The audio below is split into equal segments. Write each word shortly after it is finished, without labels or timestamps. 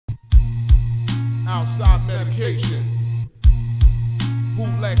outside medication.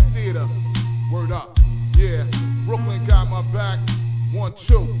 Bootleg theater, word up, yeah. Brooklyn got my back, 1,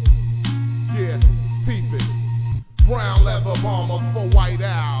 2, yeah, peep it. Brown leather bomber for white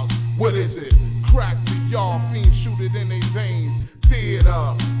owls, what is it? Crack the yard, fiends shoot it in their veins.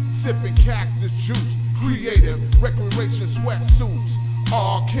 Theater, sipping cactus juice. Creative, recreation sweatsuits.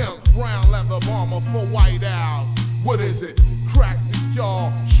 R. Kemp, brown leather bomber for white owls. What is it? Crack the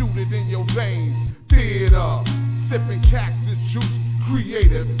yard, shoot it in your veins. Theater, sipping cactus juice.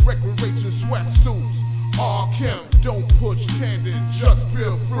 Creative, recreation sweatsuits. R. Kemp, don't push candid, just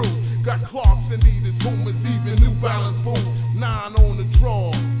pure fruit. Got Clarks and Adidas, Boomers, even New Balance boots. 9 on the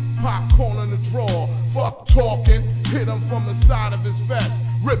draw, popcorn on the drawer. Fuck talking, hit him from the side of his vest.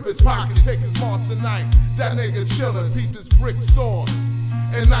 Rip his pocket, take his Marcinite. That nigga chillin', peep his brick sauce.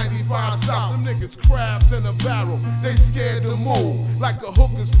 In 95 South, them niggas crabs in a barrel. They scared to move, like a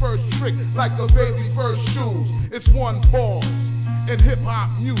hooker's first trick, like a baby's first shoes. It's one boss. In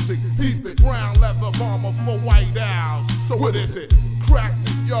hip-hop music, peep it, brown leather bomber for white owls. So what is it? Crack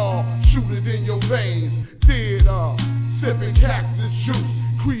the yard, shoot it in your veins. Theater, sipping cactus juice.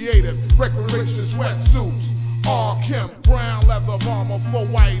 Creative, recreation sweatsuits. R. Kemp, brown leather bomber for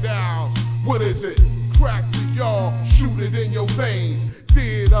white owls. What is it? Crack the yard, shoot it in your veins.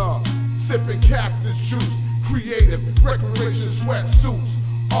 Theater, sipping cactus juice. Creative, recreation sweatsuits.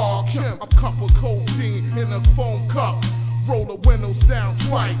 R. Kemp, a cup of codeine in a foam cup. Roll the windows down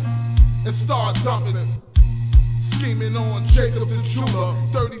twice and start dumping it. Scheming on Jacob the Jeweler,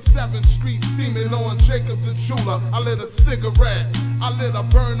 37th Street, steaming on Jacob the Jeweler. I lit a cigarette, I lit a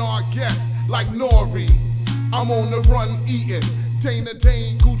Bernard Guest like Nori. I'm on the run eating Dana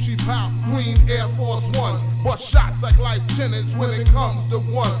Dane, Gucci Pop, green Air Force Ones. But shots like lieutenants when it comes to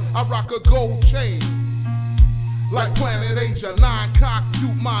one. I rock a gold chain like Planet Asia, 9 cock,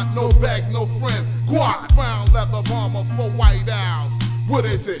 Dumont, no bag, no friend. Guap, brown leather bomber for white owls. What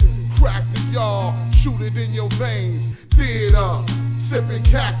is it? Crack the yard, shoot it in your veins. Theater, sipping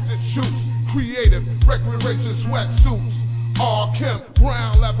cactus juice. Creative, recreation sweatsuits. R. Kemp,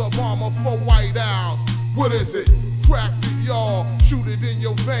 brown leather bomber for white owls. What is it? Crack the yard, shoot it in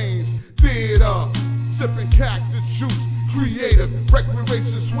your veins. Theater, sipping cactus juice. Creative,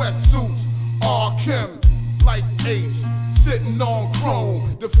 recreation sweatsuits. R. Kemp, like Ace, sitting on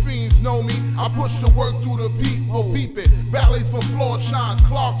chrome. The fiends know me, I push the work through the beat, oh peep it. Valleys from floor shines,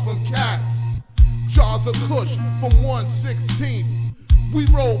 Clarks from cats. Jars of Kush from 1/16. We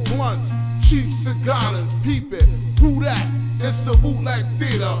roll blunts, cheap cigars, peep it. Who that? It's the bootleg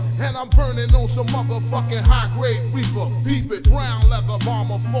theater, and I'm burning on some motherfucking high-grade reefer. Peep it, brown leather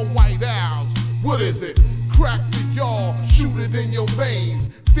bomber for white owls. What is it? Crack the yard, shoot it in your veins.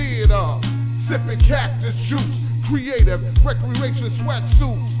 Theater, sipping cactus juice. Creative, recreation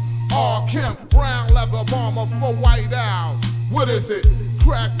sweatsuits. R. Kemp, brown leather bomber for white owls. What is it?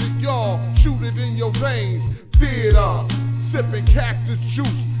 Crack the yard, shoot it in your veins. Theater, sipping cactus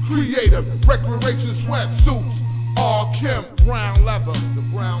juice. Creative, recreation sweatsuits. R. Kemp, brown leather, the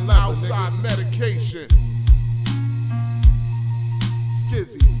brown leather, outside medication.